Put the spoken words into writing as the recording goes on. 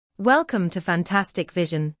Welcome to Fantastic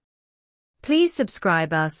Vision. Please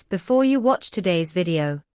subscribe us before you watch today's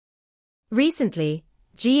video. Recently,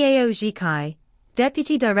 Gao Zhikai,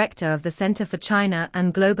 Deputy Director of the Center for China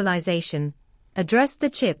and Globalization, addressed the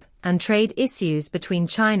chip and trade issues between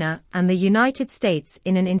China and the United States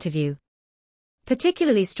in an interview.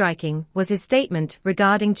 Particularly striking was his statement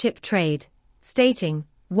regarding chip trade, stating,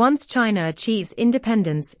 "Once China achieves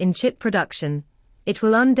independence in chip production, it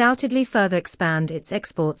will undoubtedly further expand its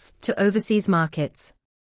exports to overseas markets.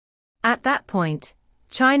 At that point,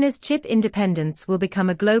 China's chip independence will become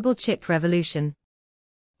a global chip revolution."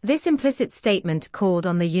 This implicit statement called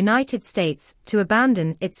on the United States to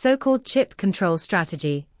abandon its so-called chip control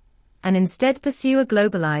strategy and instead pursue a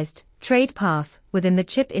globalized trade path within the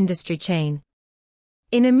chip industry chain.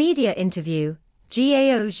 In a media interview,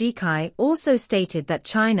 Gao Zhikai also stated that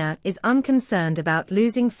China is unconcerned about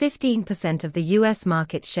losing 15% of the US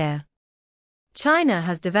market share. China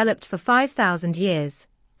has developed for 5,000 years,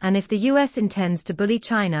 and if the US intends to bully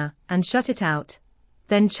China and shut it out,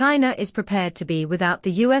 then China is prepared to be without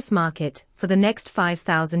the US market for the next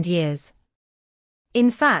 5,000 years.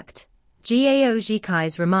 In fact, Gao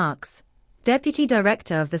Zhikai's remarks, Deputy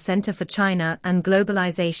Director of the Center for China and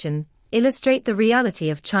Globalization, illustrate the reality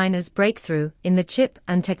of China's breakthrough in the chip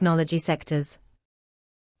and technology sectors.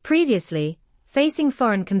 Previously, facing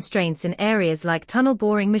foreign constraints in areas like tunnel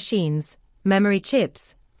boring machines, memory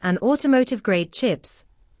chips, and automotive-grade chips,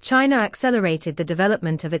 China accelerated the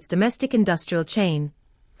development of its domestic industrial chain,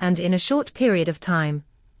 and in a short period of time,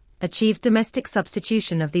 achieved domestic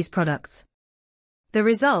substitution of these products. The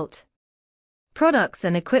result? Products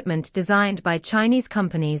and equipment designed by Chinese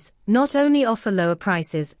companies not only offer lower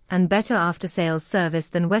prices and better after-sales service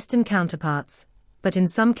than Western counterparts, but in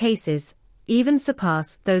some cases, even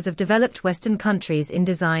surpass those of developed Western countries in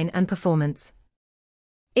design and performance.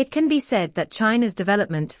 It can be said that China's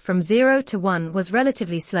development from 0 to 1 was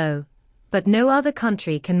relatively slow, but no other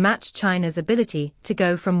country can match China's ability to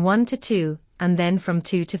go from 1 to 2, and then from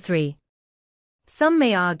 2 to 3. Some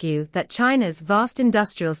may argue that China's vast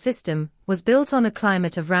industrial system was built on a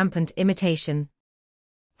climate of rampant imitation.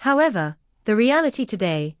 However, the reality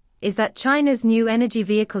today is that China's new energy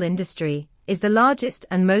vehicle industry is the largest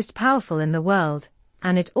and most powerful in the world,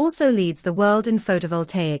 and it also leads the world in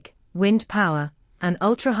photovoltaic, wind power, and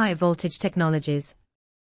ultra-high voltage technologies.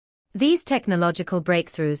 These technological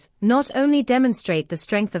breakthroughs not only demonstrate the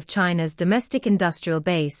strength of China's domestic industrial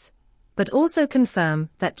base, but also confirm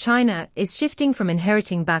that China is shifting from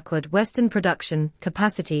inheriting backward Western production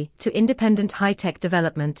capacity to independent high-tech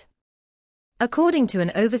development. According to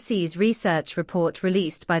an overseas research report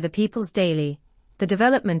released by the People's Daily, the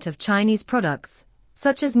development of Chinese products,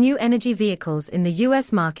 such as new energy vehicles in the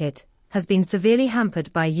US market, has been severely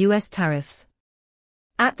hampered by US tariffs.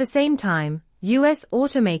 At the same time, US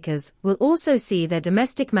automakers will also see their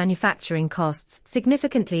domestic manufacturing costs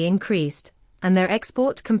significantly increased, and their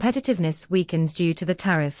export competitiveness weakened due to the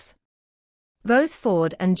tariffs. Both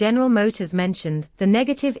Ford and General Motors mentioned the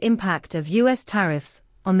negative impact of US tariffs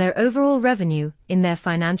on their overall revenue in their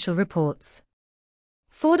financial reports.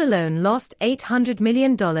 Ford alone lost $800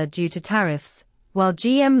 million due to tariffs, while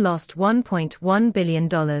GM lost $1.1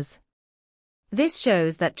 billion. This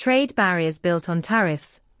shows that trade barriers built on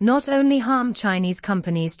tariffs not only harm Chinese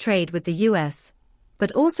companies' trade with the US,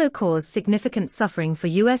 but also cause significant suffering for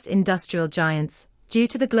US industrial giants due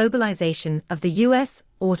to the globalization of the US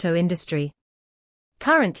auto industry.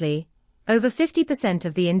 Currently, over 50%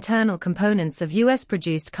 of the internal components of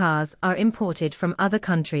US-produced cars are imported from other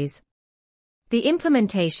countries. The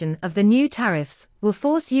implementation of the new tariffs will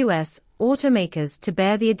force US automakers to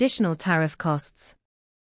bear the additional tariff costs.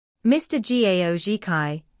 Mr. Gao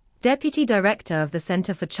Zhikai, Deputy Director of the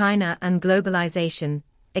Center for China and Globalization,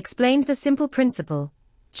 explained the simple principle: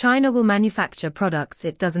 China will manufacture products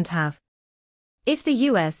it doesn't have. If the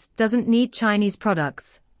US doesn't need Chinese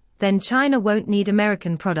products, then China won't need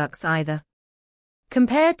American products either.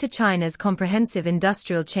 Compared to China's comprehensive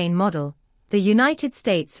industrial chain model, the United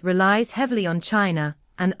States relies heavily on China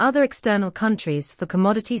and other external countries for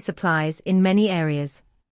commodity supplies in many areas.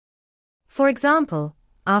 For example,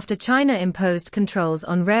 after China imposed controls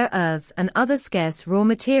on rare earths and other scarce raw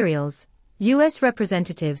materials, US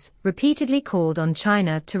representatives repeatedly called on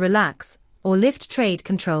China to relax or lift trade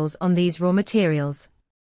controls on these raw materials.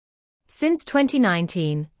 Since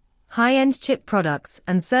 2019, high-end chip products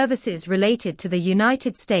and services related to the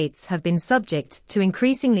United States have been subject to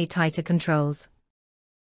increasingly tighter controls.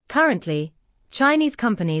 Currently, Chinese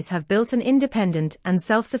companies have built an independent and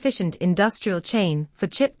self-sufficient industrial chain for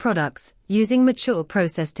chip products using mature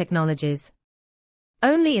process technologies.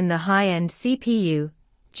 Only in the high-end CPU,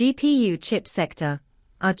 GPU chip sector,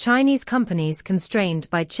 are Chinese companies constrained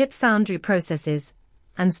by chip foundry processes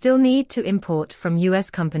and still need to import from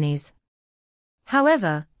US companies.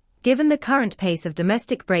 However, given the current pace of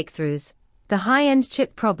domestic breakthroughs, the high-end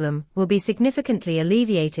chip problem will be significantly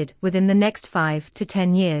alleviated within the next 5 to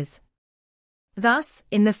 10 years. Thus,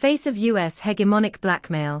 in the face of US hegemonic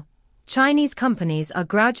blackmail, Chinese companies are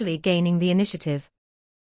gradually gaining the initiative.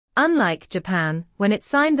 Unlike Japan, when it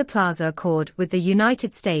signed the Plaza Accord with the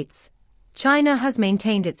United States, China has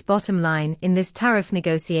maintained its bottom line in this tariff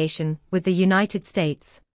negotiation with the United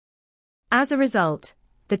States. As a result,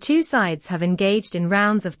 the two sides have engaged in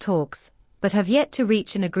rounds of talks, but have yet to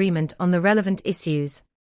reach an agreement on the relevant issues.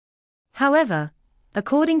 However,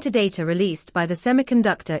 according to data released by the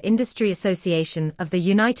Semiconductor Industry Association of the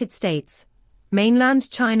United States, mainland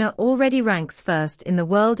China already ranks first in the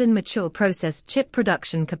world in mature process chip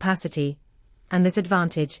production capacity, and this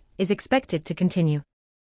advantage is expected to continue.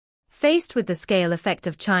 Faced with the scale effect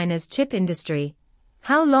of China's chip industry,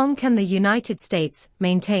 how long can the United States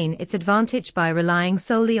maintain its advantage by relying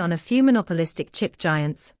solely on a few monopolistic chip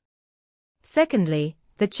giants? Secondly,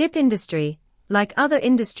 the chip industry, like other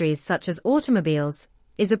industries such as automobiles,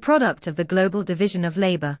 is a product of the global division of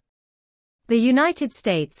labor. The United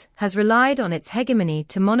States has relied on its hegemony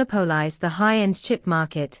to monopolize the high-end chip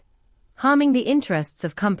market, harming the interests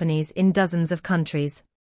of companies in dozens of countries.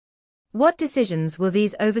 What decisions will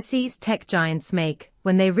these overseas tech giants make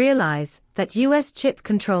when they realize that US chip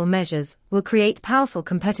control measures will create powerful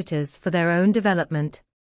competitors for their own development?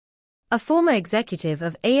 A former executive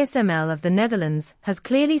of ASML of the Netherlands has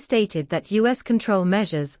clearly stated that US control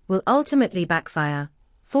measures will ultimately backfire,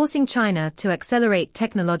 forcing China to accelerate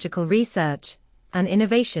technological research and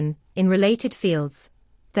innovation in related fields,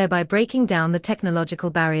 thereby breaking down the technological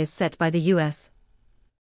barriers set by the US.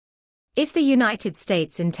 If the United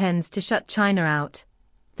States intends to shut China out,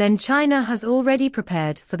 then China has already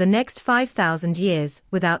prepared for the next 5,000 years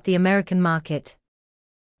without the American market.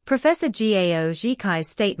 Professor Gao Zhikai's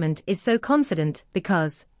statement is so confident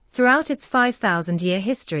because, throughout its 5,000-year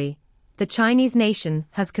history, the Chinese nation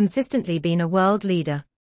has consistently been a world leader.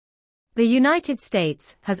 The United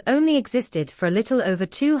States has only existed for a little over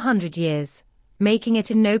 200 years, making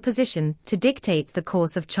it in no position to dictate the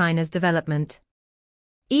course of China's development.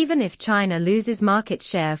 Even if China loses market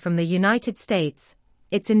share from the United States,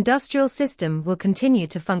 its industrial system will continue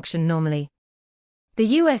to function normally. The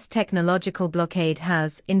US technological blockade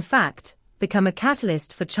has, in fact, become a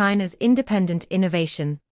catalyst for China's independent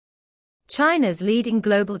innovation. China's leading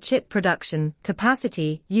global chip production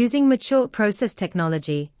capacity using mature process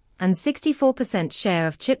technology and 64% share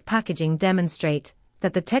of chip packaging demonstrate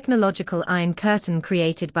that the technological Iron Curtain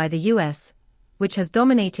created by the US, which has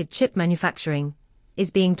dominated chip manufacturing,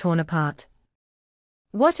 is being torn apart.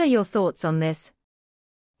 What are your thoughts on this?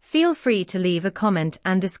 Feel free to leave a comment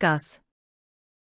and discuss.